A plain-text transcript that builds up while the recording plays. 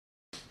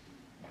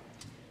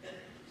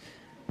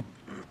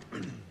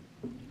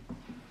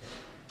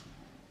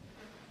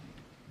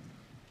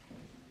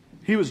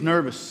He was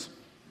nervous.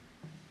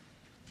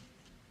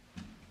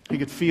 He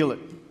could feel it.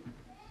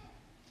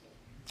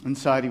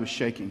 Inside he was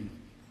shaking.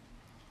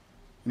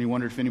 And he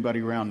wondered if anybody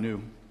around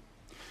knew.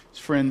 His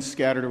friends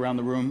scattered around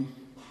the room.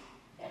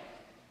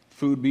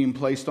 Food being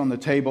placed on the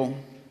table.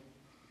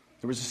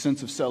 There was a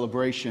sense of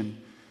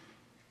celebration.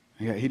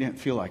 Yet he didn't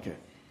feel like it.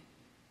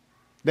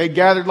 They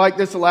gathered like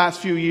this the last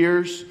few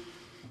years,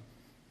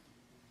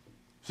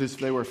 as if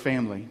they were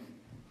family.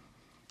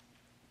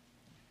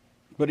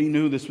 But he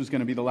knew this was going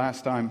to be the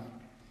last time.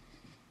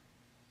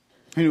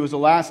 He knew it was the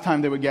last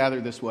time they would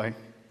gather this way.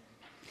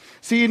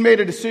 See, he'd made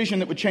a decision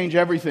that would change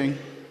everything.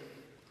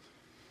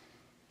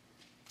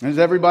 As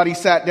everybody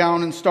sat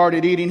down and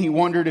started eating, he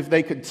wondered if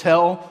they could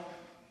tell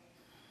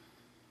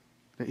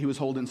that he was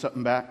holding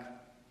something back.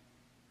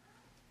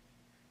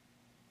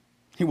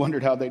 He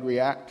wondered how they'd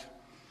react.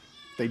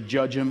 They'd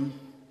judge him.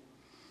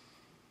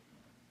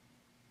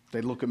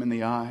 They'd look him in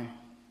the eye.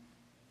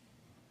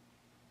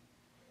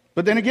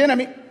 But then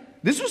again,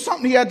 this was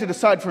something he had to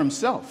decide for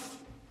himself.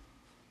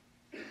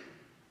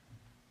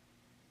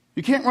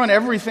 You can't run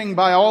everything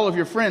by all of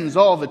your friends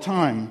all the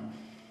time.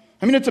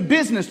 It's a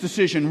business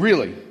decision,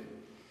 really.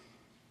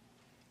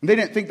 And they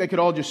didn't think they could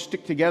all just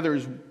stick together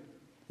as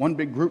one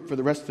big group for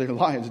the rest of their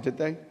lives, did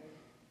they?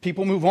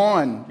 People move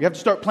on. You have to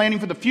start planning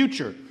for the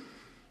future.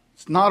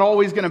 It's not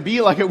always going to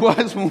be like it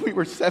was when we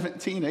were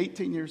 17,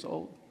 18 years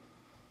old.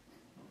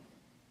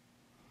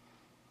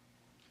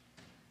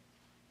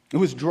 It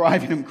was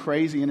driving him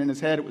crazy, and in his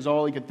head it was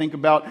all he could think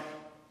about.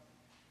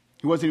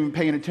 He wasn't even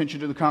paying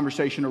attention to the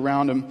conversation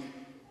around him.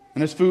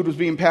 And as food was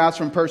being passed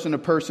from person to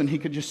person, he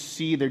could just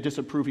see their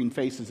disapproving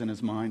faces in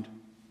his mind.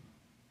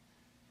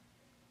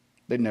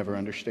 They'd never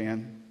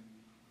understand.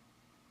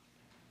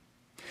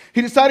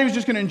 He decided he was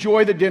just going to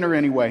enjoy the dinner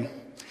anyway.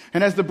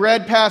 And as the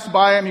bread passed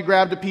by him, he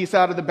grabbed a piece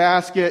out of the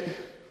basket.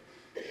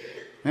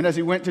 And as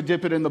he went to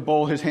dip it in the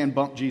bowl, his hand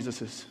bumped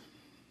Jesus's.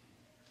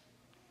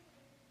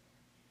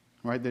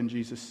 Right then,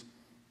 Jesus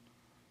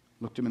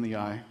looked him in the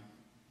eye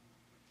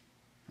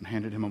and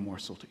handed him a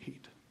morsel to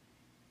eat.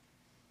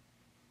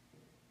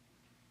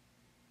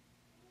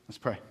 Let's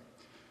pray.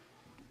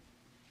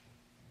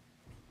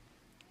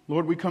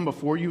 Lord, we come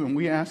before you and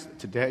we ask that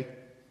today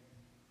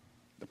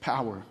the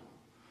power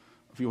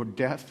of your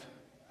death,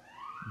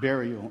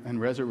 burial, and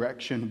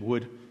resurrection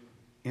would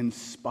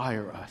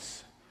inspire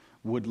us,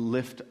 would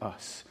lift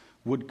us,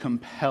 would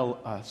compel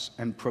us,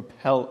 and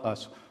propel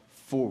us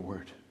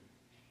forward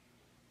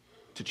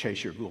to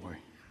chase your glory.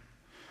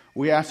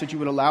 We ask that you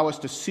would allow us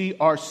to see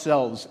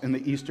ourselves in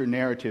the Easter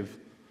narrative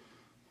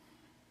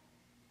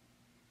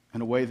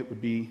in a way that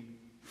would be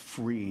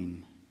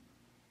freeing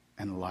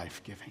and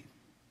life-giving. In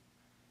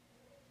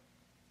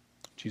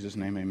Jesus'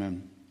 name,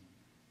 amen.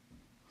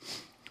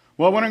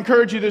 Well, I want to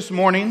encourage you this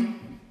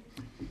morning.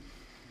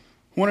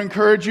 I want to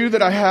encourage you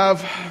that I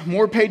have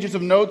more pages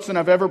of notes than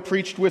I've ever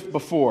preached with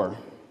before.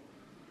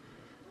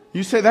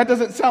 You say, that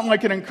doesn't sound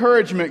like an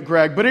encouragement,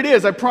 Greg, but it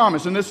is, I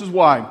promise, and this is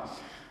why.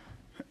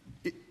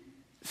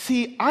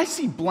 See, I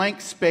see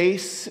blank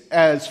space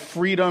as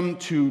freedom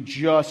to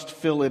just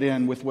fill it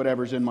in with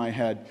whatever's in my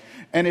head.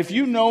 And if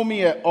you know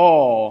me at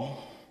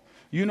all,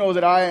 you know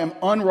that I am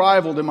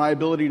unrivaled in my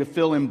ability to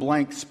fill in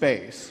blank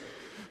space.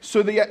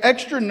 So the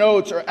extra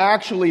notes are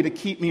actually to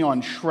keep me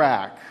on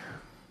track.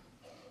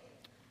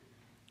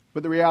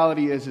 But the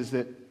reality is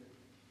that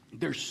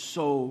there's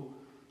so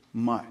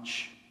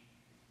much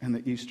in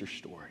the Easter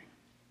story.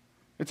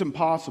 It's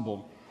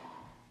impossible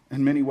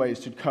in many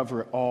ways to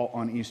cover it all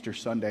on Easter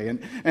Sunday.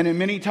 And in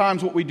many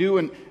times what we do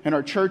in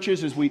our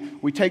churches is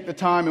we take the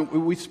time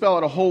and we spell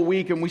out a whole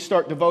week and we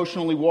start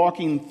devotionally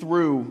walking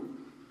through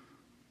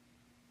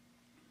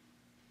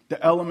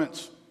the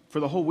elements for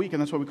the whole week.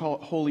 And that's why we call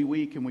it Holy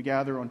Week. And we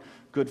gather on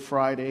Good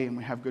Friday and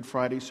we have Good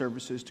Friday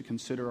services to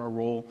consider our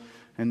role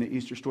in the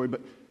Easter story.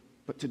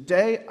 But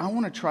today I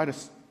want to try to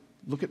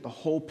look at the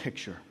whole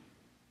picture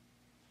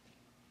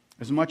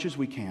as much as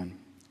we can.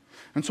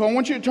 And so I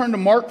want you to turn to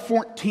Mark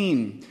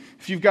 14.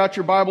 If you've got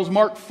your Bibles,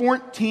 Mark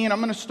 14, I'm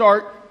going to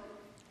start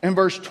in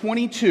verse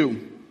 22.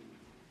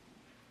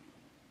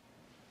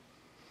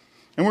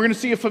 And we're going to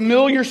see a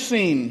familiar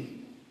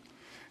scene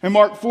in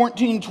Mark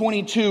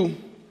 14:22.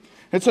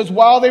 It says,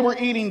 while they were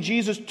eating,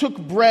 Jesus took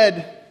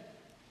bread,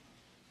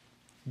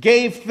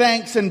 gave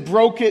thanks, and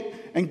broke it,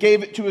 and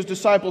gave it to his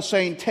disciples,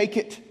 saying, take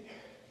it.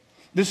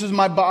 This is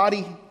my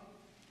body.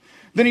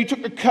 Then he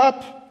took a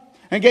cup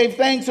and gave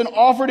thanks and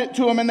offered it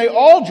to them, and they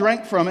all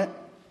drank from it.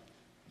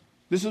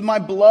 This is my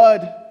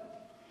blood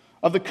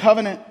of the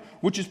covenant,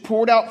 which is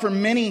poured out for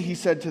many, he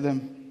said to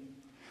them.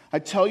 I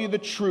tell you the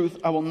truth,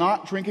 I will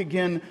not drink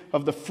again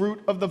of the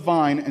fruit of the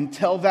vine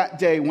until that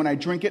day when I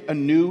drink it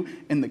anew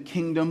in the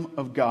kingdom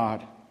of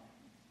God.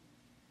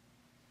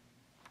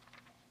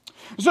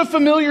 It's a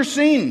familiar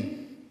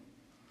scene.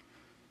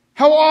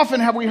 How often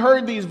have we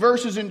heard these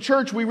verses in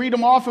church? We read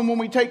them often when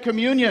we take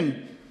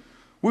communion.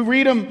 We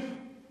read them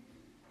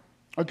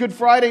our Good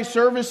Friday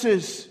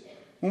services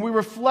when we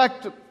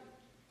reflect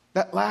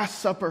that Last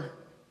Supper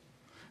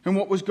and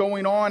what was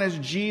going on as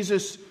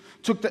Jesus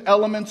took the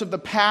elements of the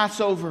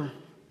Passover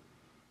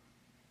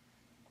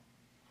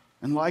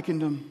and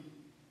likened them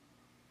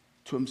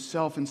to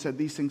himself and said,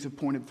 these things have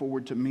pointed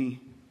forward to me.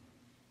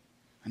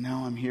 And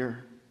now I'm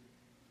here.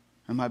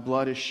 And my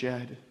blood is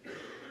shed.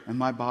 And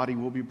my body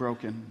will be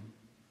broken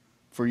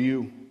for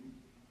you.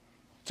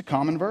 It's a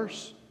common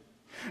verse.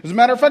 As a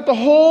matter of fact, the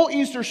whole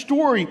Easter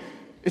story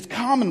is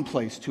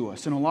commonplace to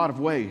us in a lot of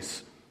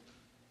ways.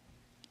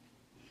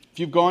 If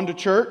you've gone to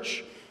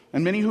church,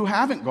 and many who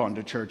haven't gone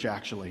to church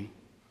actually,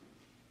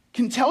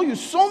 can tell you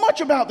so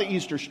much about the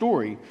Easter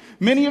story.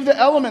 Many of the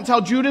elements,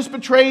 how Judas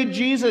betrayed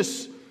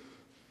Jesus,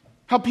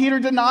 how Peter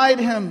denied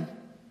him,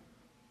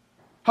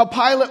 how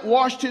Pilate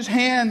washed his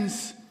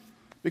hands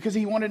because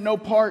he wanted no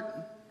part.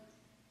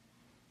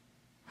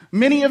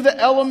 Many of the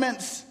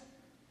elements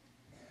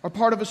are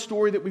part of a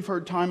story that we've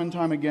heard time and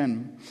time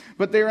again.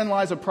 But therein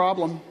lies a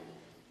problem.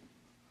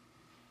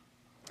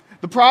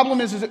 The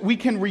problem is that we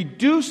can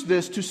reduce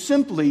this to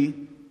simply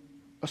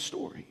a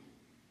story.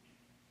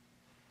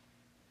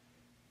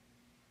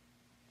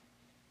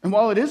 And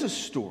while it is a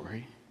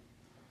story,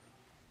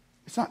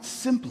 it's not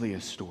simply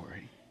a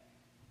story.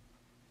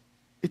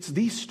 It's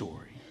the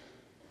story.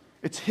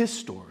 It's his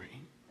story.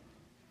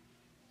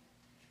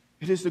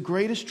 It is the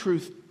greatest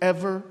truth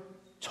ever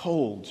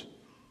told.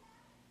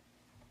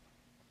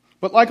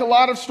 But like a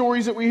lot of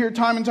stories that we hear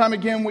time and time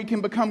again, we can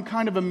become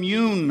kind of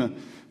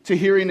immune to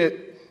hearing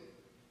it.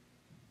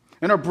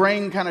 And our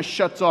brain kind of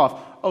shuts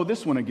off. Oh,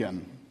 this one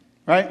again,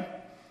 right?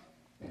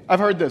 I've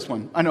heard this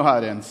one. I know how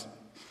it ends.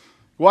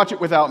 Watch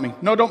it without me.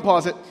 No, don't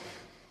pause it.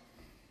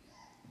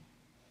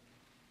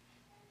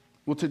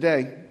 Well,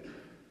 today,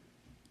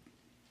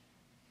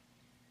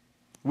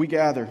 we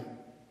gather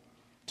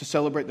to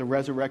celebrate the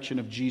resurrection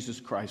of Jesus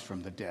Christ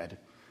from the dead.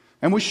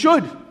 And we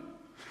should.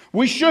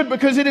 We should,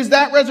 because it is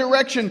that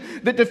resurrection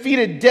that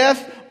defeated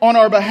death on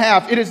our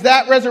behalf. It is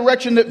that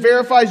resurrection that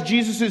verifies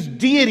Jesus'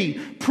 deity,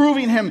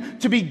 proving him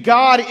to be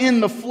God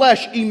in the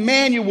flesh,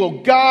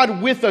 Emmanuel,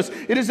 God with us.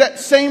 It is that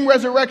same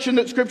resurrection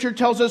that Scripture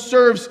tells us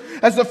serves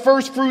as the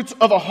first fruits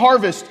of a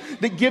harvest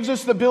that gives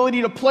us the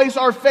ability to place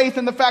our faith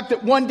in the fact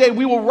that one day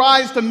we will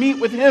rise to meet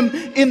with him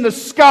in the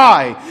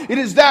sky. It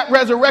is that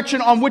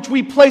resurrection on which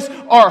we place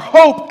our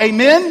hope.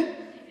 Amen?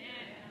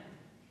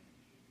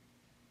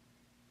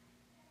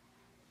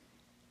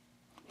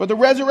 But the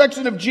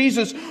resurrection of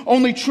Jesus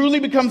only truly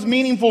becomes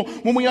meaningful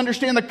when we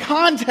understand the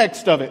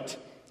context of it.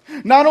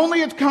 Not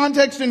only its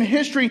context in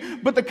history,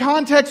 but the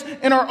context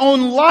in our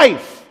own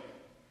life.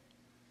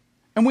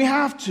 And we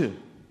have to.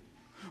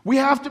 We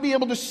have to be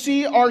able to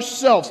see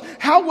ourselves.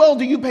 How well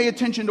do you pay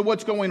attention to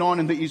what's going on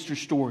in the Easter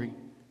story?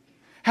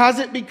 Has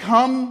it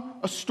become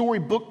a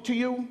storybook to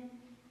you?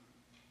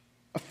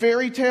 A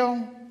fairy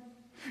tale?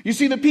 You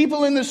see, the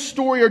people in this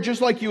story are just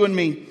like you and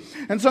me.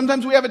 And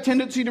sometimes we have a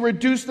tendency to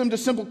reduce them to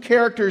simple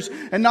characters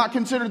and not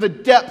consider the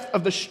depth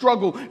of the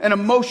struggle and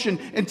emotion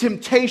and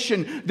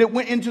temptation that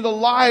went into the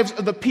lives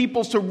of the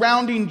people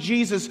surrounding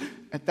Jesus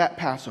at that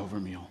Passover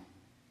meal.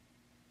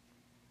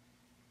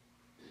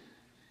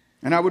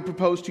 And I would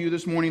propose to you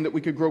this morning that we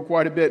could grow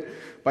quite a bit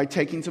by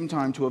taking some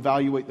time to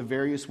evaluate the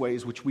various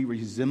ways which we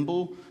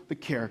resemble the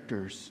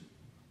characters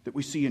that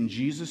we see in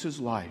Jesus'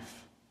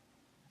 life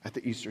at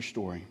the Easter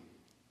story.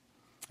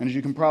 And as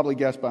you can probably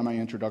guess by my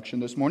introduction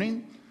this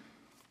morning,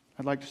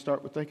 I'd like to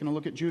start with taking a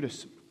look at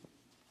Judas.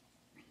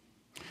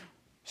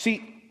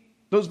 See,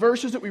 those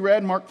verses that we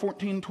read, Mark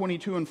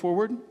 14:22 and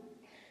forward,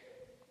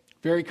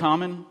 very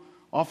common,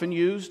 often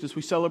used as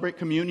we celebrate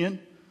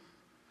communion.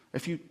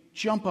 If you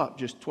jump up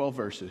just 12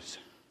 verses,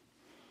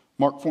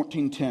 Mark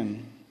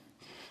 14:10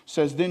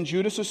 says, Then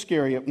Judas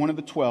Iscariot, one of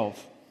the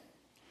 12,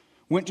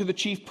 went to the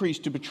chief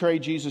priests to betray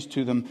Jesus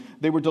to them.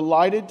 They were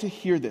delighted to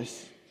hear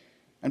this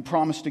and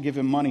promised to give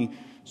him money.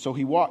 So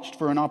he watched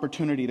for an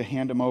opportunity to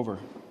hand him over.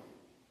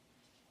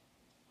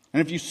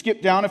 And if you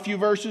skip down a few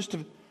verses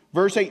to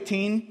verse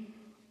 18,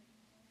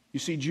 you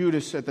see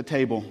Judas at the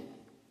table.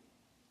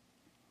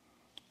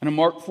 And in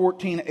Mark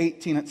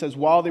 14:18 it says,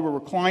 While they were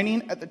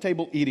reclining at the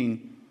table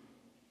eating,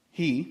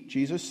 he,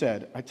 Jesus,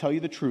 said, I tell you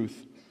the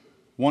truth,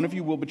 one of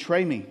you will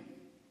betray me,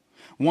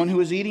 one who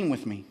is eating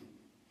with me.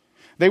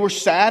 They were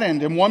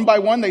saddened, and one by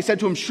one they said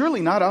to him,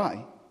 Surely not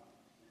I.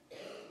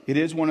 It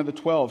is one of the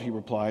 12, he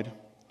replied,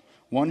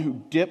 one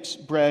who dips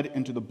bread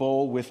into the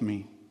bowl with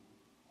me.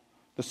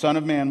 The Son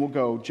of Man will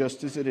go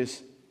just as it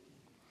is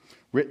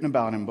written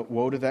about him, but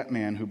woe to that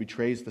man who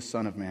betrays the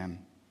Son of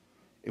Man.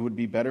 It would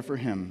be better for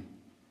him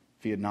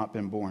if he had not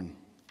been born.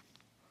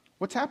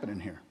 What's happening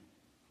here?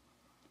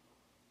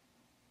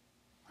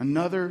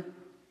 Another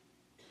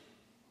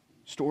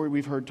story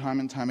we've heard time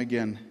and time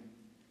again.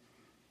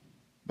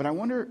 But I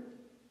wonder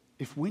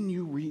if when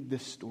you read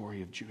this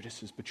story of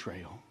Judas's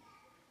betrayal,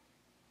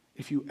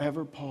 if you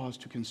ever pause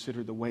to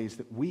consider the ways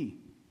that we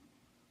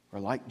are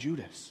like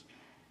Judas.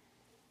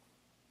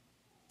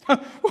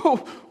 Whoa,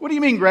 what do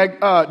you mean, Greg?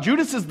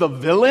 Judas is the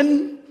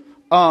villain?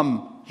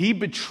 He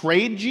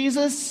betrayed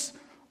Jesus?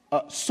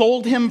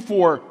 Sold him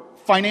for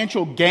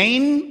financial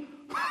gain?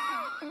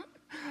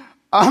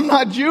 I'm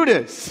not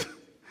Judas.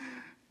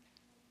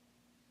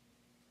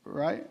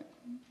 Right?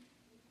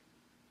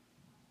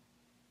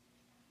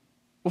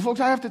 Well, folks,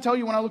 I have to tell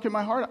you, when I look at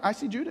my heart, I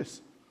see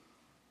Judas.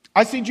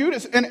 I see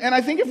Judas. And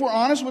I think if we're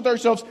honest with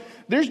ourselves,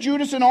 there's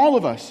Judas in all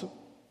of us.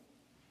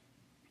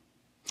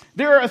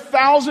 There are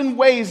 1,000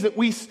 ways that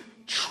we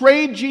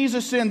trade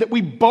Jesus in, that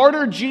we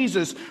barter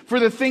Jesus for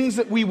the things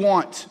that we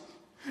want.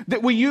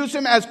 That we use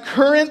him as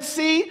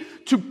currency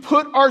to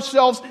put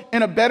ourselves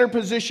in a better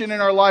position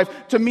in our life,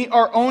 to meet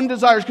our own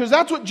desires. Because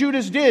that's what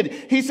Judas did.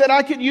 He said,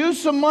 I could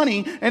use some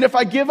money, and if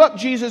I give up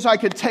Jesus, I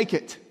could take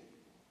it.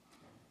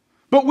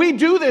 But we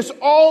do this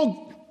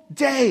all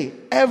day,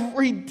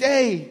 every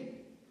day.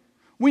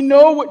 We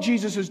know what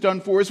Jesus has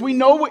done for us. We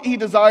know what he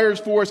desires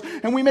for us.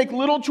 And we make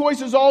little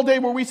choices all day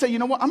where we say, you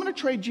know what, I'm going to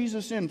trade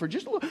Jesus in for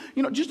just a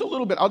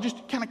little bit. I'll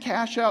just kind of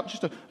cash out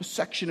just a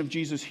section of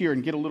Jesus here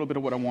and get a little bit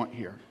of what I want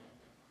here.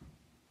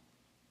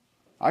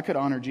 I could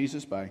honor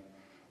Jesus by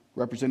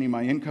representing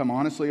my income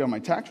honestly on my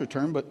tax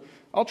return, but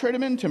I'll trade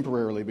him in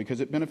temporarily because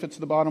it benefits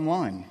the bottom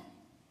line.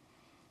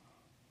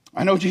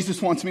 I know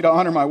Jesus wants me to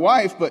honor my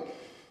wife, but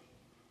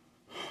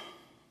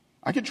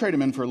I could trade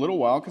him in for a little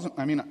while because,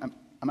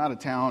 I'm out of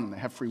town and I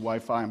have free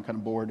Wi-Fi. I'm kind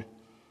of bored.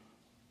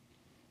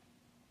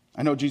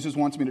 I know Jesus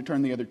wants me to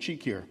turn the other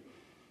cheek here.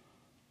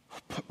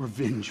 But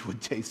revenge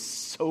would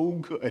taste so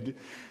good.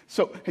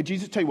 So, hey,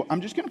 Jesus, tell you what,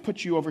 I'm just going to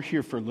put you over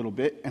here for a little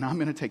bit and I'm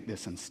going to take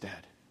this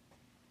instead.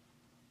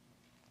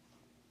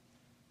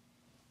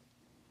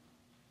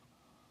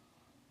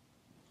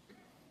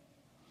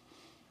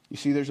 You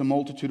see, there's a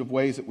multitude of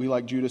ways that we,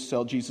 like Judas,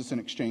 sell Jesus in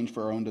exchange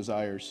for our own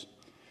desires.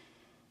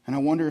 And I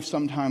wonder if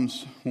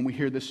sometimes when we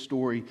hear this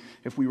story,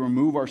 if we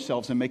remove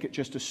ourselves and make it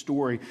just a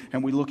story,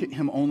 and we look at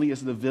him only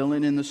as the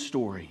villain in the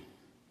story,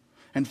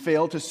 and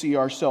fail to see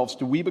ourselves,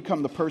 do we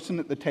become the person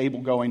at the table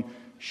going,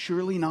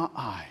 surely not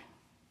I,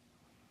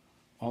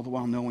 all the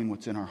while knowing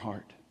what's in our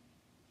heart?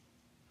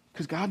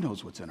 Because God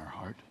knows what's in our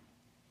heart.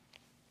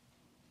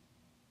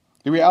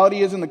 The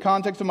reality is, in the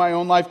context of my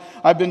own life,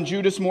 I've been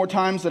Judas more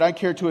times than I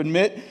care to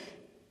admit.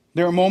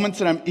 There are moments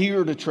that I'm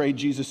eager to trade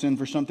Jesus in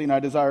for something I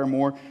desire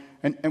more.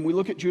 And we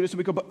look at Judas and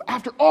we go, but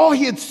after all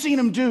he had seen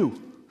him do,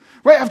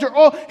 right? After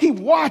all, he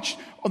watched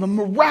all the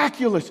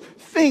miraculous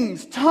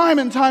things time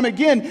and time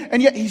again,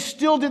 and yet he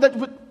still did that.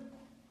 But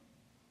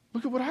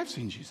look at what I've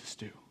seen Jesus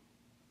do.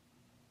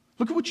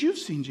 Look at what you've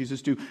seen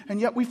Jesus do, and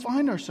yet we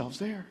find ourselves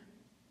there.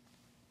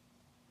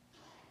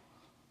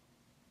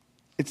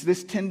 It's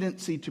this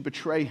tendency to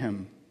betray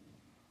him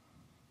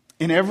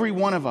in every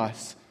one of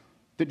us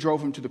that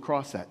drove him to the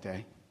cross that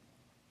day,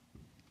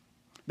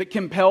 that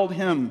compelled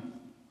him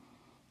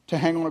to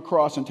hang on a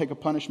cross and take a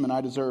punishment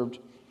I deserved.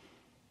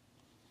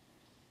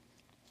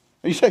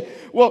 And you say,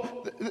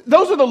 well,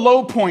 those are the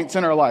low points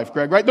in our life,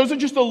 Greg, right? Those are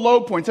just the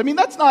low points.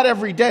 That's not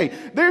every day.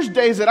 There's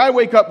days that I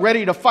wake up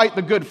ready to fight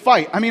the good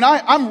fight.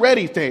 I'm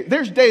ready today.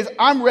 There's days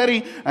I'm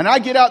ready and I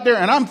get out there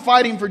and I'm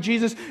fighting for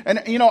Jesus. And,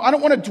 I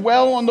don't want to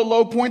dwell on the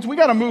low points. We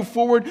got to move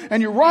forward.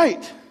 And you're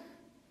right.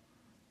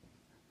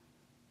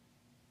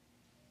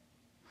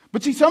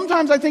 But see,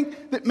 sometimes I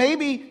think that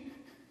maybe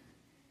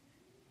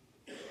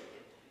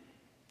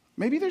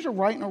there's a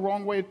right and a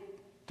wrong way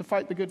to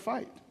fight the good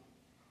fight.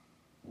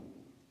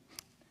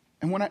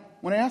 And when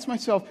I ask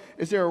myself,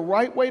 is there a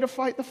right way to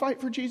fight the fight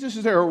for Jesus?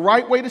 Is there a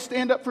right way to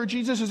stand up for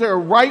Jesus? Is there a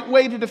right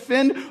way to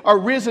defend our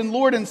risen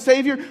Lord and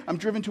Savior? I'm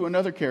driven to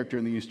another character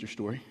in the Easter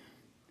story.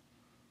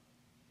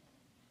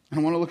 And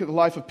I want to look at the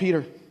life of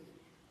Peter.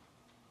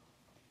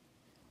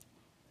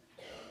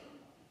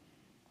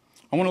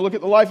 I want to look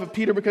at the life of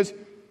Peter because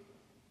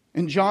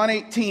in John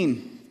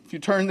 18, if you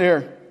turn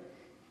there,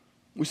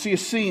 we see a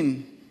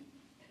scene.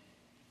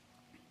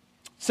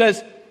 It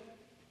says,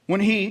 when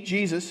he,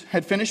 Jesus,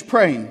 had finished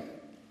praying,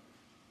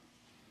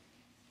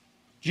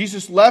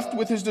 Jesus left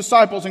with his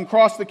disciples and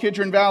crossed the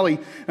Kidron Valley.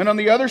 And on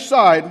the other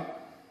side,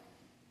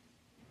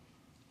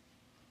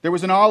 there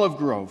was an olive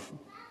grove.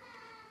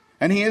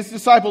 And he and his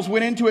disciples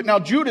went into it. Now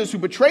Judas, who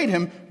betrayed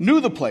him, knew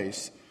the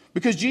place,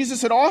 because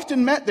Jesus had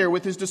often met there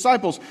with his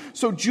disciples.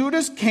 So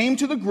Judas came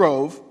to the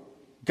grove,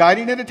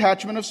 guiding a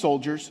detachment of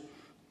soldiers,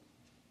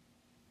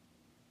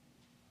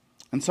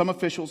 and some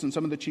officials and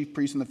some of the chief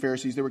priests and the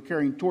Pharisees. They were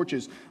carrying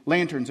torches,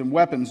 lanterns, and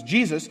weapons.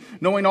 Jesus,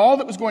 knowing all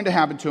that was going to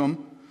happen to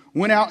him,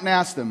 went out and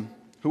asked them,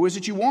 "Who is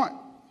it you want?"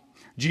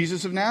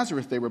 "Jesus of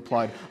Nazareth," they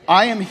replied.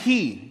 "I am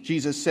he,"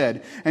 Jesus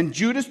said. And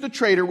Judas the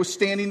traitor was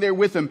standing there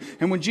with him.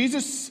 And when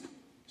Jesus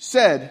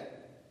said,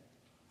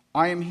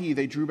 "I am he,"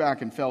 they drew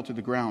back and fell to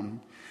the ground.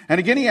 And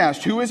again he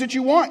asked, "Who is it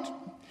you want?"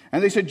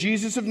 And they said,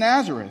 "Jesus of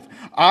Nazareth."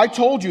 "I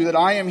told you that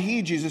I am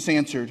he," Jesus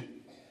answered.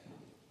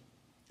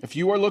 "If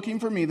you are looking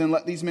for me, then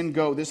let these men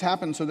go." This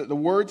happened so that the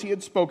words he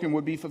had spoken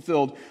would be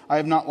fulfilled. "I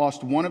have not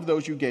lost one of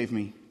those you gave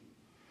me."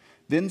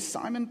 Then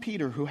Simon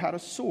Peter, who had a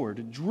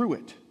sword, drew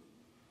it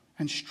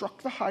and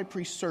struck the high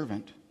priest's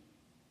servant,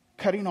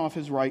 cutting off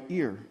his right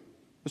ear.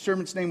 The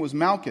servant's name was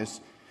Malchus.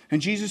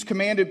 And Jesus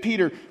commanded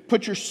Peter,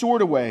 "Put your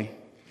sword away.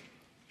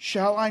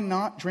 Shall I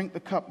not drink the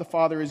cup the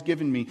Father has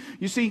given me?"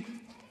 You see,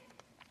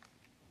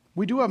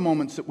 we do have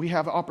moments that we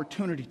have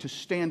opportunity to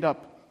stand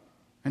up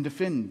and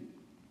defend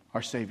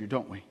our Savior,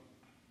 don't we?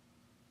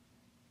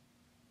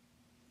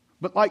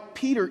 But like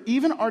Peter,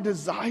 even our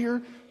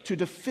desire to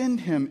defend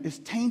him is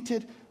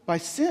tainted by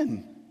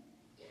sin.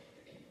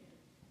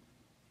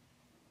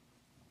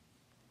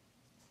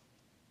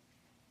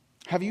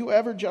 Have you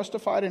ever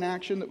justified an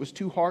action that was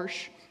too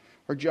harsh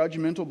or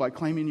judgmental by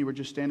claiming you were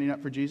just standing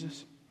up for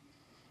Jesus?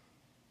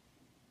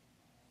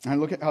 And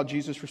look at how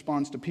Jesus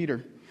responds to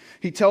Peter.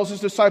 He tells his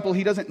disciple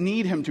he doesn't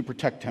need him to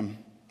protect him.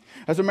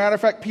 As a matter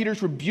of fact,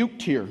 Peter's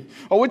rebuked here.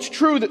 Oh, it's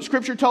true that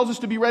Scripture tells us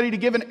to be ready to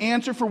give an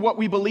answer for what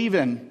we believe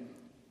in.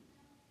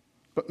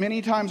 But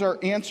many times our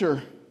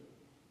answer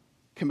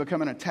can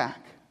become an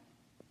attack.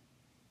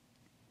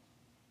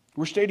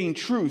 We're stating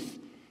truth,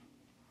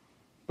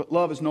 but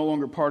love is no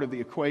longer part of the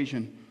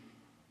equation.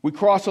 We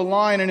cross a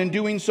line, and in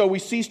doing so, we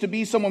cease to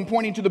be someone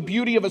pointing to the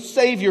beauty of a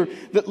Savior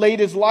that laid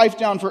his life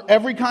down for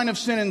every kind of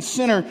sin and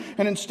sinner,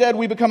 and instead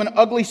we become an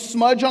ugly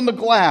smudge on the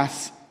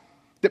glass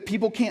that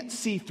people can't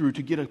see through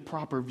to get a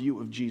proper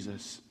view of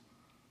Jesus.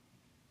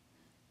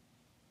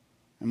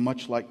 And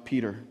much like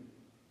Peter,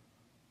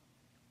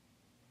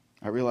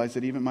 I realize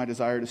that even my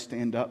desire to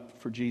stand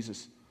up for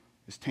Jesus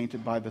is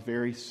tainted by the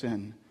very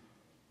sin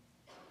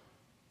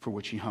for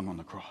which he hung on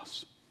the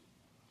cross.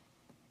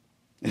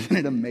 Isn't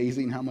it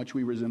amazing how much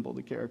we resemble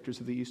the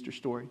characters of the Easter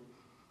story?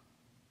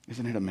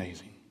 Isn't it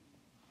amazing?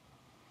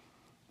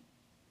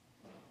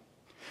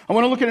 I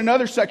want to look at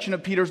another section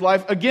of Peter's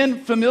life.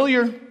 Again,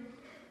 familiar.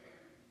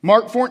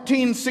 Mark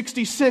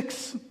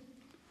 14:66.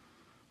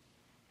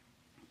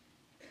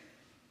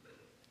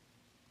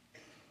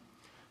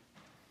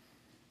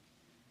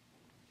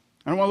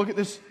 I want to look at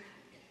this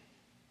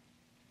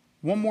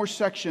one more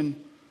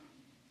section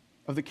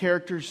of the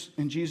characters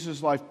in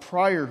Jesus' life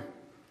prior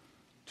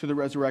to the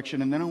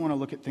resurrection, and then I want to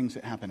look at things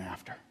that happen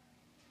after.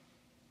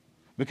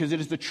 Because it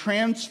is the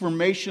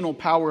transformational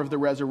power of the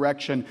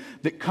resurrection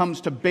that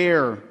comes to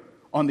bear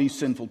on these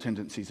sinful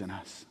tendencies in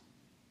us.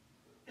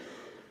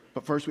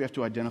 But first we have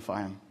to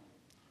identify them.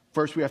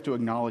 First we have to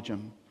acknowledge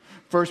them.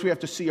 First we have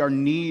to see our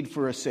need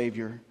for a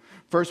Savior.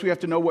 First we have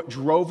to know what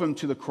drove him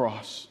to the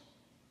cross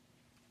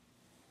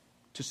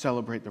to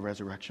celebrate the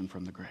resurrection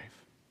from the grave.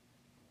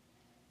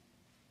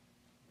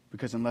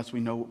 Because unless we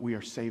know what we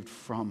are saved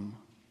from,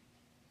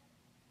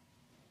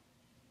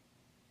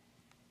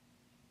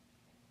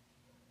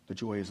 the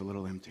joy is a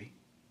little empty.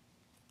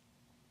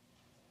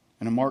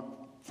 And in Mark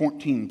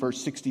 14,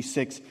 verse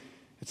 66,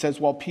 it says,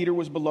 while Peter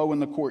was below in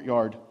the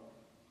courtyard,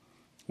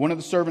 one of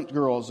the servant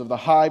girls of the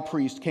high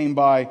priest came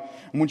by,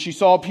 and when she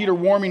saw Peter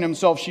warming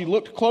himself, she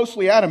looked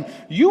closely at him.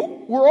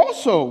 You were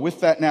also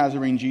with that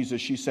Nazarene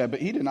Jesus, she said,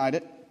 but he denied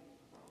it.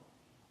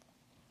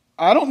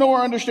 I don't know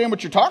or understand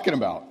what you're talking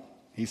about,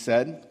 he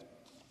said,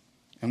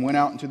 and went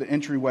out into the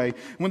entryway.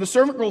 When the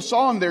servant girl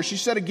saw him there, she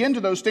said again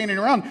to those standing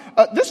around,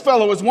 this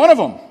fellow is one of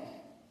them.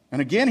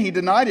 And again he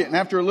denied it. And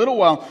after a little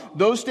while,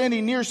 those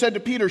standing near said to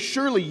Peter,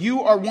 surely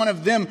you are one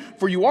of them,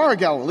 for you are a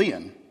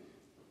Galilean.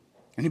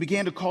 And he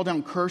began to call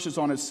down curses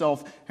on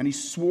himself, and he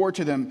swore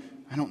to them,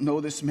 I don't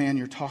know this man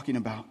you're talking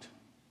about.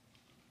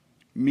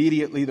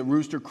 Immediately the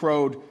rooster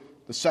crowed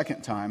the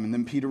second time, and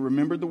then Peter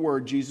remembered the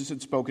word Jesus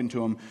had spoken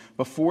to him.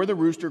 Before the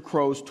rooster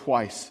crows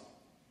twice,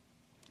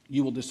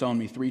 you will disown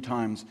me 3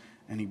 times.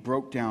 And he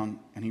broke down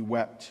and he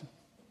wept.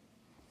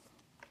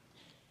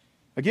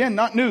 Again,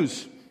 not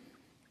news,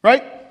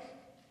 right?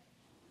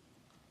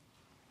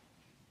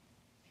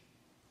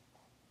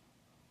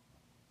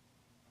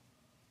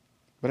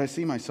 But I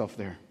see myself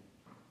there.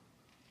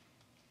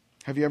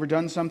 Have you ever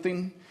done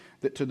something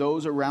that to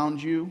those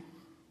around you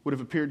would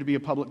have appeared to be a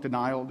public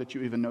denial that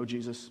you even know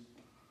Jesus?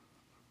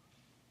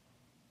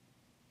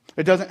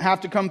 It doesn't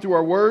have to come through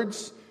our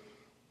words.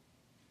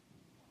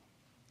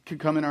 It can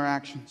come in our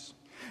actions.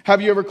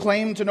 Have you ever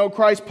claimed to know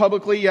Christ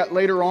publicly, yet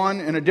later on,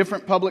 in a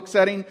different public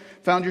setting,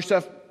 found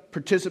yourself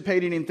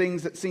participating in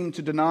things that seem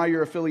to deny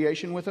your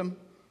affiliation with Him?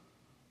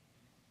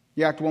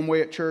 You act one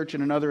way at church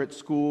and another at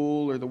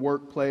school or the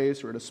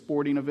workplace or at a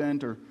sporting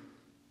event or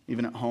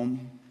even at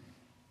home.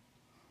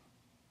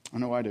 I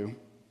know I do.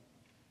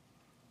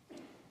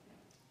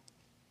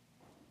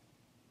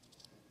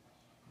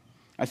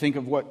 I think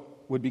of what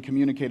would be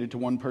communicated to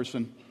one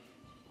person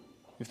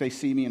if they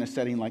see me in a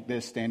setting like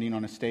this, standing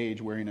on a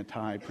stage, wearing a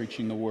tie,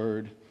 preaching the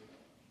word,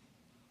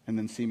 and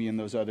then see me in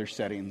those other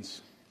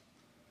settings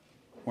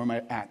where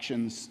my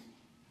actions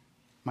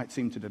might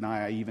seem to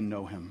deny I even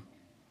know Him.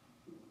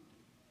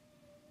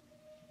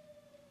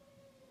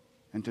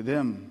 And to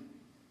them,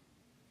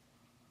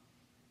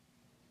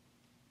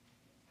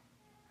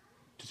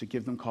 does it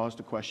give them cause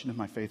to question if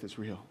my faith is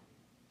real?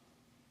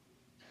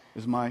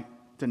 Is my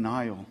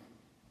denial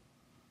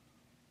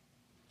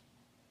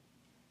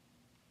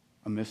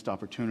a missed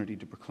opportunity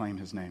to proclaim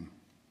His name?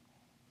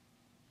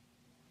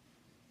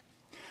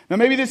 Now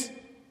maybe this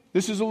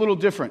is a little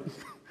different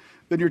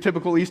than your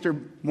typical Easter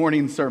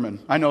morning sermon.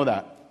 I know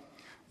that.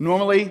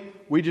 Normally,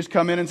 we just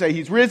come in and say,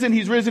 He's risen,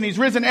 He's risen, He's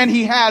risen, and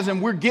He has,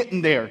 and we're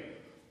getting there.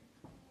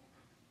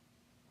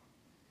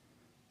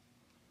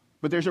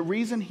 But there's a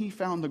reason He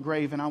found the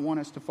grave, and I want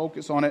us to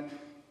focus on it.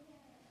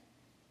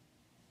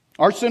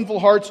 Our sinful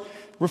hearts,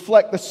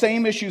 reflect the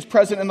same issues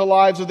present in the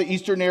lives of the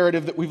Easter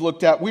narrative that we've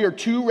looked at. We are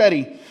too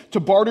ready to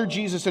barter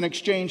Jesus in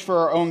exchange for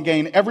our own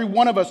gain. Every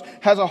one of us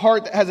has a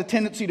heart that has a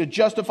tendency to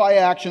justify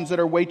actions that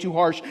are way too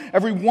harsh.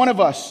 Every one of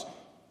us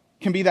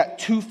can be that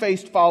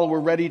two-faced follower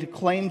ready to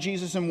claim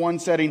Jesus in one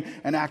setting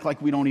and act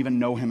like we don't even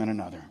know him in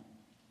another.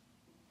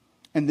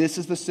 And this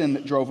is the sin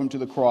that drove him to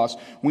the cross.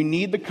 We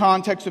need the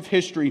context of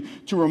history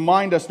to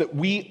remind us that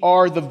we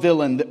are the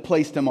villain that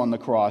placed him on the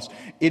cross.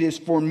 It is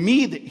for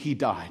me that he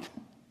died.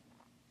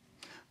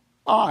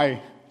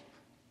 I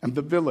am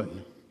the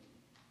villain.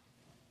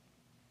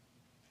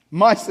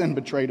 My sin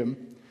betrayed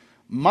him.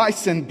 My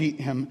sin beat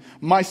him.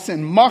 My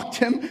sin mocked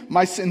him.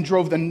 My sin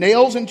drove the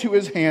nails into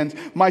his hands.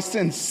 My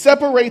sin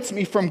separates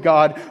me from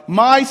God.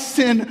 My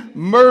sin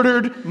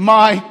murdered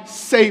my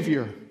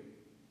Savior.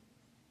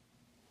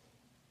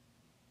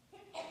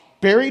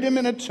 Buried him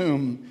in a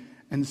tomb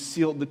and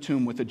sealed the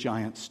tomb with a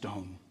giant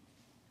stone.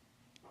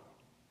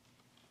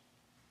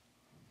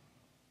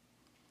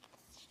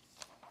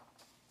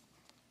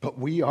 But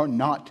we are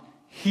not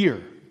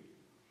here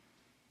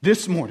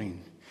this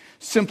morning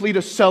simply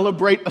to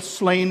celebrate a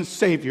slain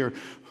Savior,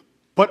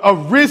 but a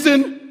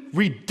risen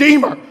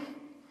Redeemer.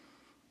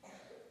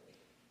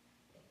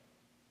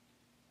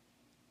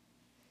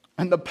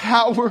 And the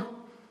power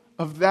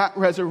of that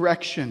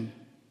resurrection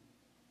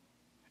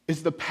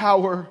is the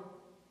power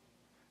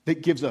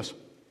that gives us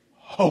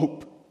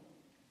hope.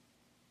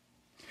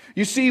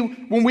 You see,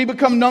 when we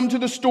become numb to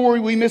the story,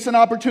 we miss an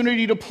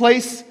opportunity to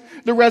place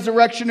the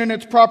resurrection in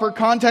its proper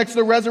context.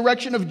 The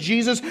resurrection of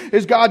Jesus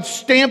is God's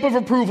stamp of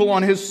approval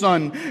on his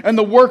Son and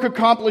the work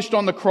accomplished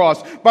on the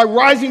cross. By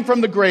rising from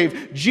the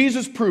grave,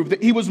 Jesus proved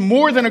that he was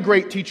more than a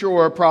great teacher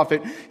or a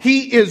prophet.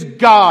 He is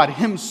God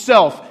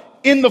himself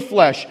in the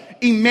flesh,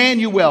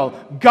 Emmanuel,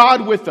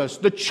 God with us,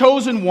 the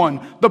chosen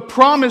one, the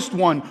promised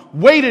one,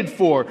 waited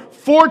for,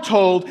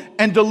 foretold,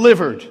 and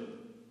delivered.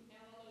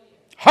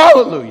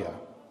 Hallelujah.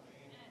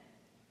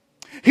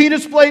 He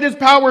displayed his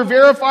power,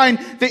 verifying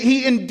that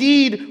he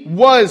indeed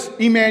was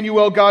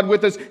Emmanuel, God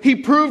with us. He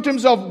proved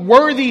himself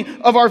worthy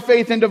of our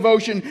faith and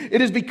devotion.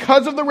 It is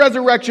because of the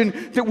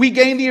resurrection that we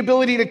gain the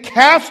ability to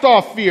cast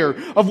off fear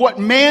of what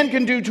man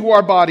can do to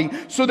our body,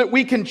 so that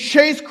we can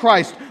chase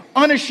Christ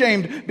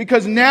unashamed,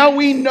 because now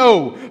we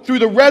know through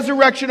the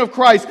resurrection of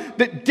Christ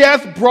that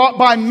death brought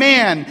by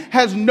man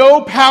has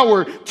no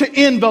power to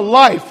end the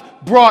life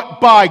brought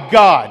by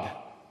God.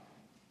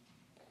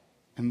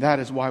 And that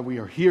is why we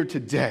are here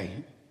today.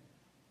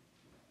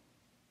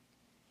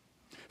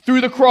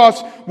 Through the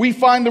cross, we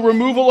find the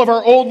removal of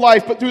our old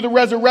life, but through the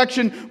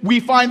resurrection, we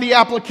find the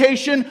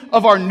application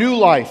of our new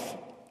life.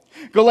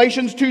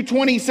 Galatians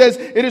 2:20 says,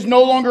 "It is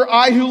no longer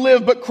I who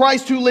live, but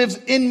Christ who lives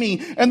in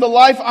me. And the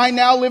life I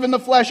now live in the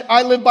flesh,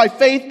 I live by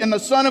faith in the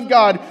Son of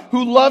God,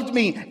 who loved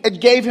me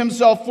and gave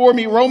himself for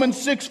me." Romans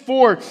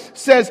 6:4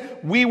 says,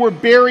 "We were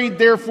buried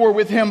therefore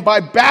with him by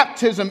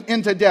baptism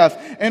into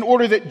death, in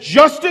order that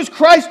just as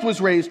Christ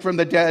was raised from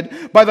the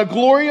dead by the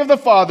glory of the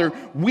Father,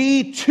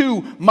 we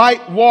too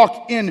might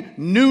walk in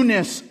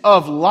newness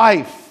of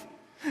life."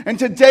 And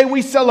today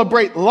we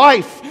celebrate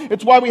life.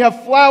 It's why we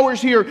have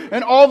flowers here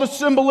and all the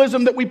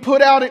symbolism that we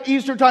put out at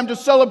Easter time to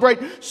celebrate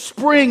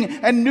spring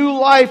and new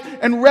life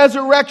and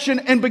resurrection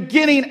and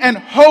beginning and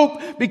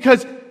hope,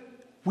 because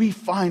we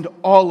find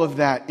all of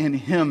that in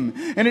him.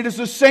 And it is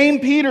the same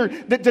Peter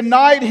that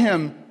denied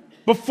him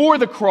before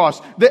the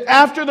cross, that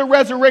after the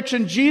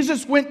resurrection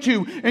Jesus went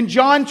to in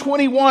John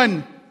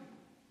 21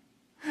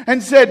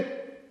 and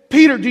said,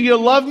 "Peter, do you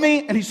love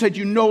me?" And he said,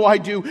 "You know I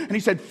do." And he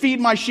said,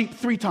 "Feed my sheep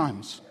 3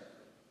 times.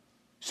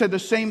 Said the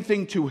same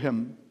thing to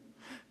him,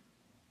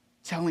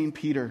 telling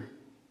Peter,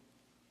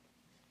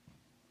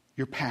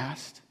 "Your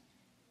past,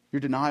 your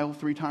denial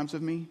 3 times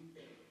of me,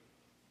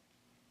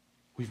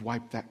 we've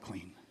wiped that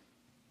clean.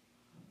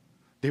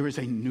 There is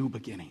a new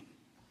beginning."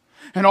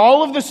 And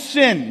all of the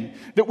sin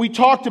that we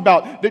talked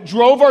about that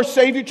drove our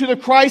Savior to the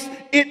Christ,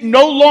 it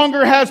no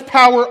longer has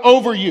power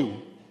over you.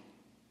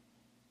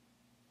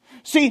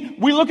 See,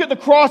 we look at the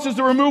cross as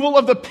the removal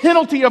of the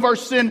penalty of our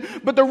sin,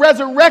 but the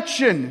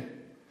resurrection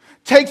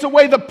takes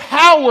away the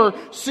power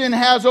sin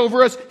has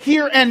over us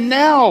here and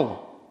now.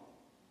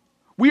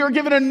 We are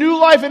given a new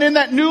life, and in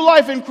that new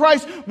life in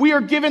Christ, we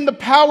are given the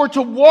power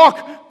to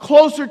walk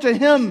closer to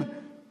him.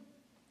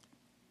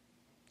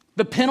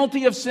 The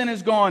penalty of sin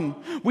is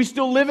gone. We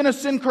still live in a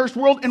sin-cursed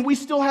world, and we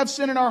still have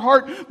sin in our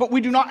heart, but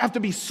we do not have to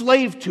be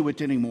slave to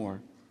it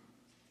anymore.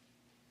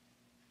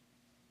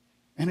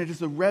 And it is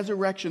the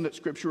resurrection that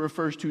Scripture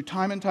refers to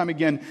time and time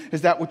again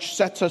as that which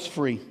sets us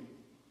free.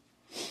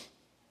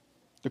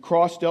 The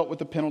cross dealt with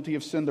the penalty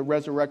of sin. The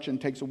resurrection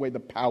takes away the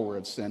power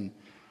of sin,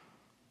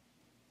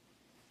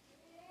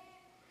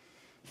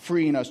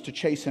 freeing us to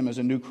chase him as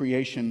a new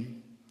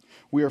creation.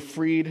 We are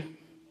freed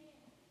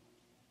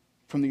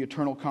from the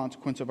eternal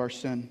consequence of our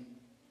sin,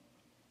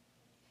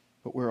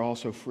 but we're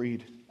also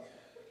freed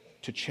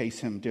to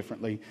chase him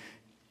differently.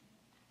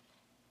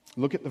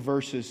 Look at the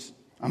verses.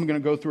 I'm going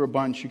to go through a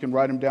bunch. You can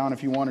write them down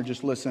if you want, or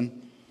just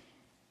listen.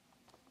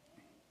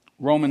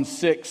 Romans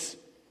 6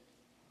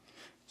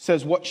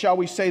 says, what shall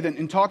we say then?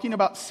 In talking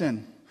about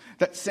sin,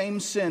 that same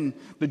sin,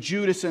 the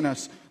Judas in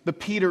us, the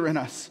Peter in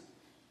us.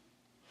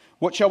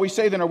 What shall we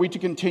say then? Are we to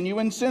continue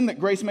in sin that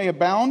grace may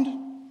abound?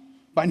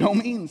 By no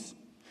means.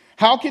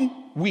 How can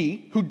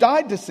we, who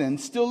died to sin,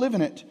 still live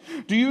in it?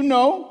 Do you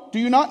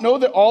not know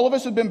that all of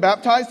us have been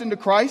baptized into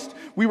Christ?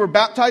 We were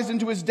baptized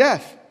into his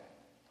death.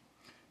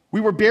 We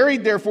were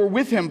buried, therefore,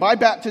 with him by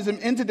baptism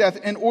into death,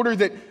 in order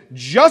that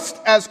just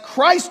as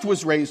Christ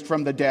was raised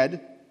from the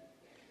dead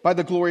by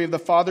the glory of the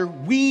Father,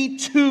 we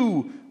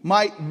too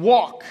might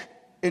walk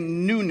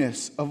in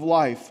newness of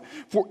life.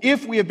 For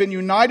if we have been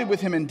united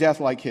with him in death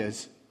like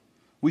his,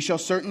 we shall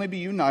certainly be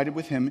united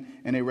with him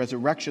in a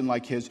resurrection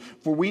like his.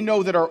 For we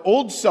know that our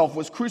old self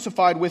was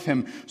crucified with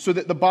him, so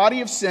that the body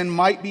of sin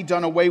might be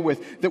done away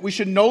with, that we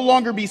should no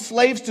longer be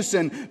slaves to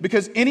sin,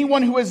 because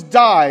anyone who has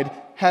died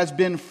has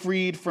been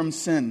freed from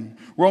sin.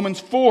 Romans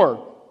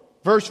 4,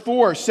 verse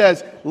 4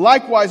 says,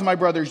 likewise, my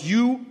brothers,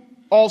 you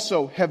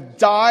also have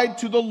died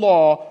to the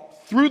law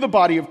through the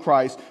body of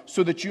Christ,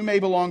 so that you may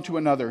belong to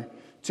another,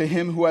 to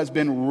him who has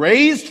been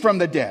raised from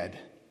the dead,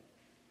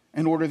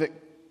 in order that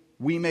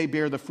we may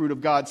bear the fruit of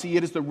God. See,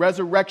 it is the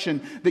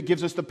resurrection that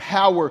gives us the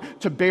power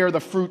to bear the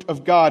fruit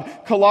of God.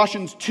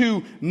 Colossians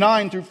 2,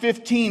 9 through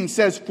 15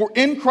 says, for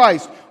in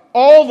Christ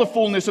all the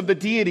fullness of the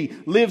deity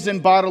lives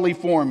in bodily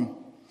form.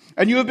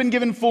 And you have been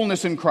given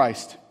fullness in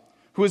Christ,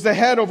 who is the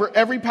head over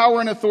every power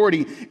and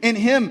authority. In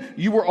him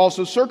you were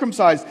also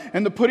circumcised,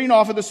 and the putting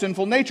off of the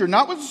sinful nature,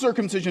 not with the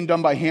circumcision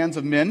done by hands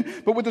of men,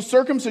 but with the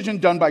circumcision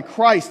done by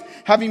Christ,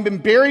 having been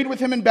buried with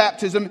him in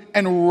baptism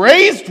and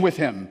raised with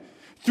him,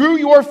 through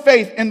your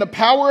faith in the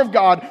power of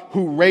God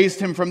who raised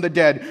him from the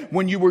dead.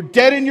 When you were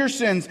dead in your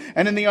sins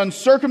and in the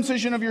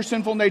uncircumcision of your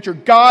sinful nature,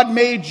 God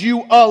made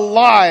you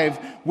alive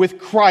with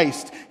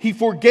Christ. He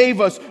forgave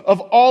us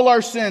of all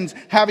our sins,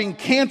 having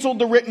canceled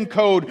the written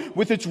code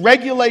with its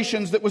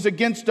regulations that was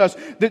against us,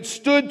 that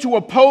stood to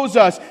oppose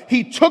us.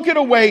 He took it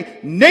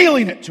away,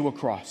 nailing it to a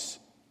cross.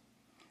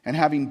 And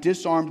having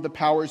disarmed the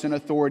powers and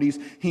authorities,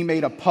 he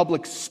made a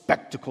public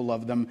spectacle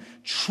of them,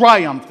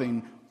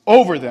 triumphing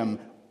over them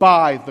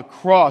by the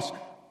cross.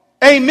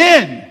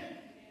 Amen.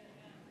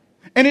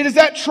 And it is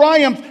that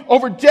triumph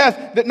over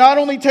death that not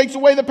only takes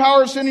away the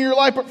power of sin in your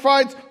life, but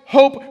provides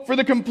hope for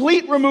the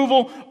complete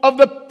removal of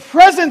the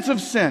presence of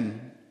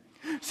sin.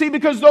 See,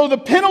 because though the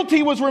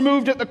penalty was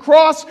removed at the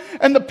cross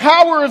and the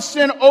power of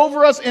sin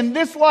over us in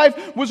this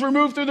life was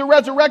removed through the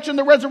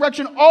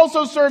resurrection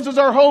also serves as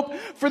our hope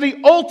for the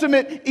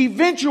ultimate,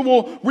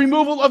 eventual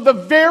removal of the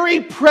very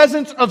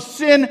presence of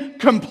sin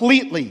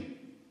completely.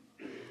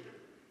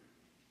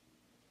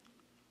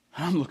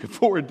 I'm looking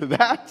forward to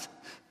that.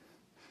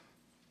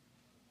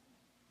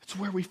 It's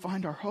where we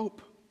find our hope.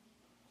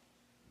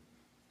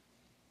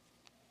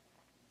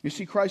 You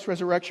see, Christ's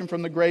resurrection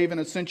from the grave and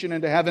ascension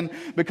into heaven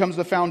becomes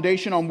the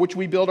foundation on which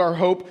we build our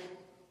hope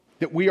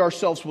that we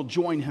ourselves will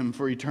join him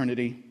for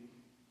eternity.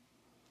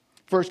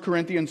 1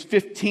 Corinthians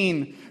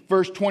 15,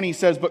 verse 20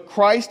 says, but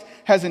Christ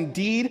has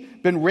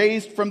indeed been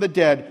raised from the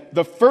dead,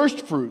 the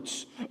first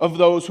fruits of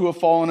those who have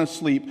fallen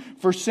asleep.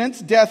 For since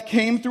death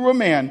came through a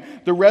man,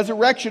 the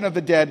resurrection of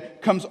the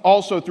dead comes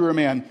also through a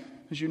man.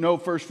 As you know,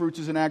 first fruits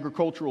is an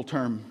agricultural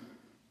term,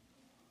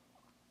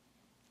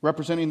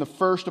 representing the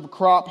first of a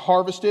crop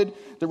harvested,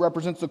 that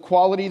represents the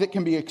quality that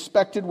can be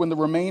expected when the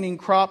remaining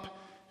crop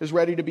is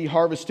ready to be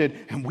harvested.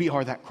 And we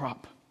are that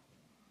crop.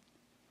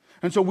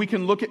 And so we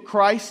can look at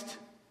Christ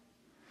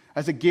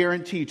as a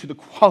guarantee to the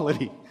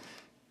quality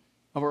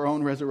of our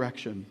own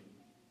resurrection.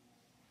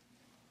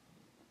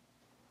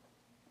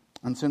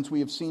 And since we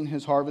have seen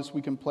his harvest,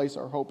 we can place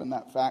our hope in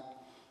that fact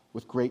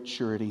with great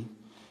surety.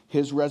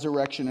 His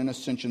resurrection and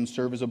ascension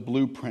serve as a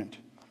blueprint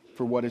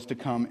for what is to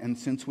come. And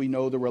since we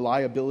know the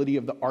reliability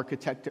of the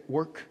architect at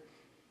work,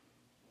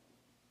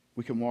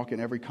 we can walk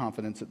in every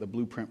confidence that the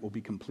blueprint will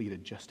be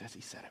completed just as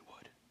he said it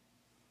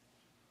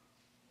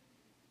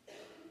would.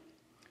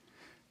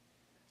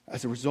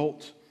 As a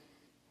result,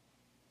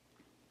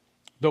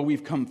 though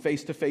we've come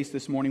face to face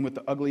this morning with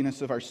the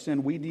ugliness of our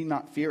sin, we need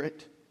not fear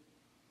it,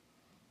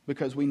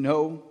 because we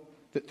know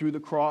that through the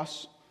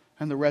cross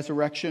and the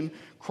resurrection,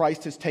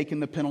 Christ has taken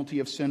the penalty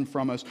of sin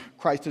from us.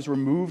 Christ has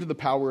removed the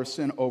power of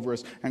sin over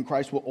us, and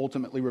Christ will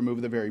ultimately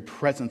remove the very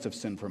presence of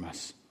sin from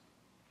us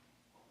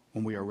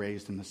when we are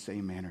raised in the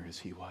same manner as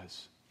he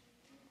was.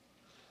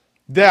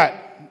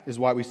 That is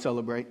why we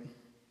celebrate.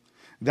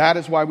 That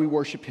is why we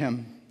worship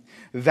him.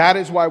 That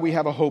is why we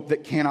have a hope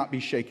that cannot be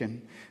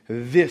shaken.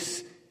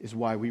 This is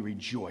why we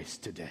rejoice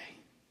today.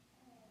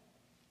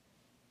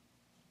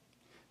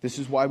 This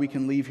is why we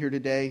can leave here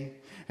today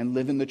and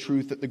live in the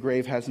truth that the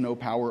grave has no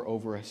power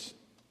over us.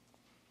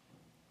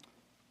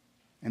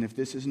 And if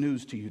this is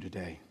news to you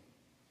today,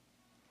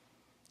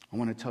 I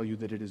want to tell you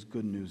that it is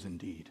good news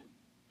indeed.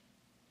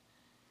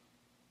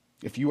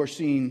 If you are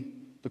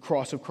seeing the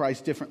cross of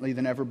Christ differently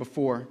than ever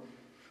before,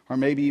 or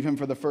maybe even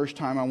for the first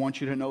time, I want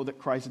you to know that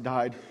Christ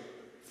died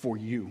for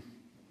you.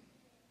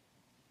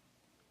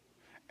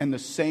 And the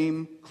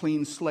same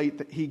clean slate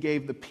that he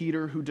gave the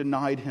Peter who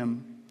denied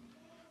him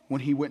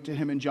when he went to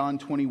him in John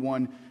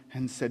 21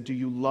 and said, do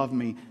you love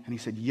me? And he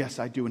said, yes,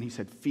 I do. And he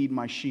said, feed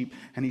my sheep.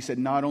 And he said,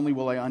 not only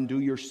will I undo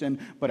your sin,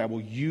 but I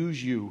will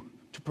use you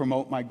to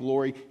promote my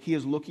glory. He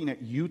is looking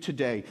at you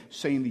today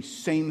saying the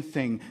same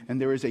thing,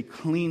 and there is a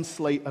clean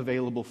slate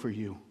available for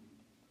you.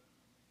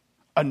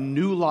 A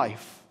new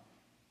life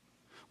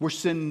where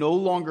sin no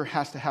longer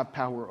has to have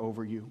power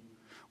over you,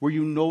 where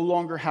you no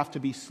longer have to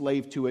be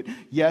slave to it.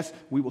 Yes,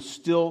 we will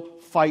still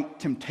fight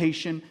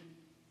temptation.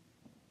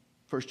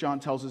 1 John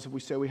tells us if we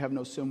say we have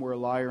no sin, we're a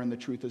liar and the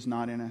truth is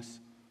not in us.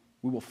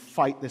 We will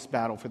fight this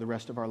battle for the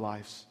rest of our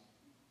lives.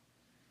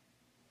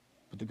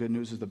 But the good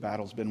news is the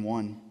battle's been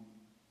won.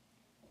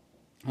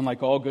 And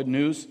like all good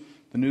news,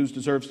 the news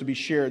deserves to be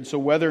shared. So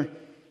whether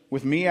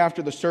with me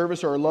after the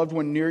service or a loved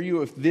one near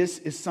you, if this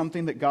is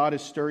something that God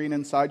is stirring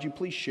inside you,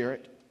 please share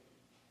it.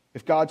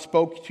 If God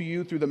spoke to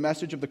you through the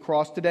message of the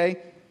cross today,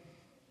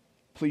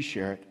 please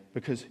share it.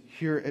 Because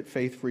here at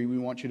Faith Free, we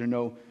want you to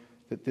know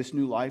that this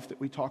new life that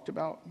we talked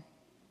about,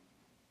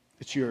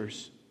 it's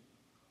yours.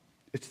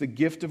 It's the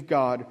gift of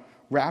God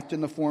wrapped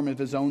in the form of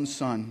His own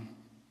Son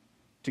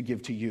to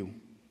give to you.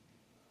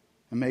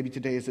 And maybe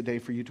today is the day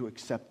for you to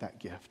accept that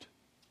gift.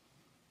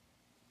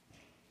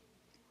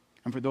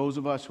 And for those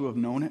of us who have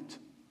known it,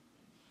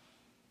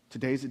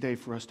 today's the day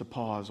for us to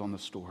pause on the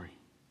story.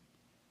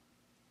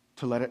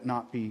 To let it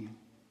not be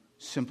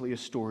simply a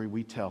story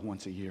we tell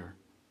once a year.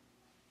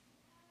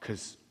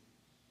 Because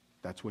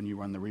that's when you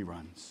run the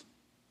reruns.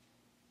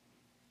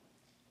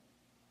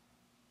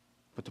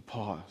 But to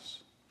pause.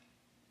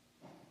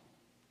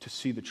 To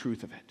see the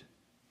truth of it.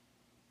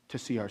 To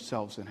see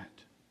ourselves in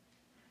it.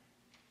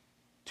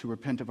 To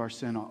repent of our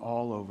sin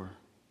all over.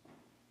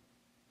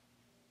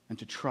 And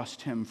to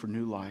trust Him for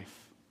new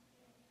life.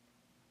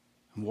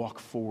 And walk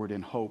forward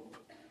in hope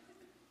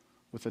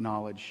with the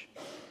knowledge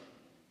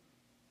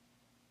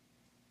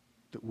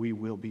that we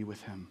will be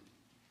with Him.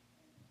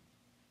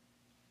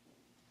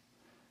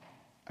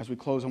 As we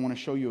close, I want to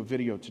show you a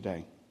video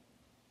today.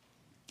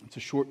 It's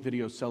a short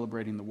video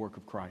celebrating the work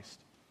of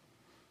Christ.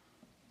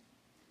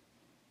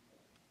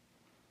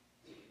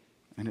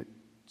 And it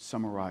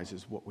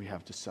summarizes what we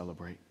have to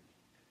celebrate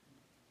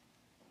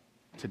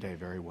today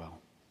very well.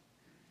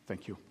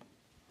 Thank you.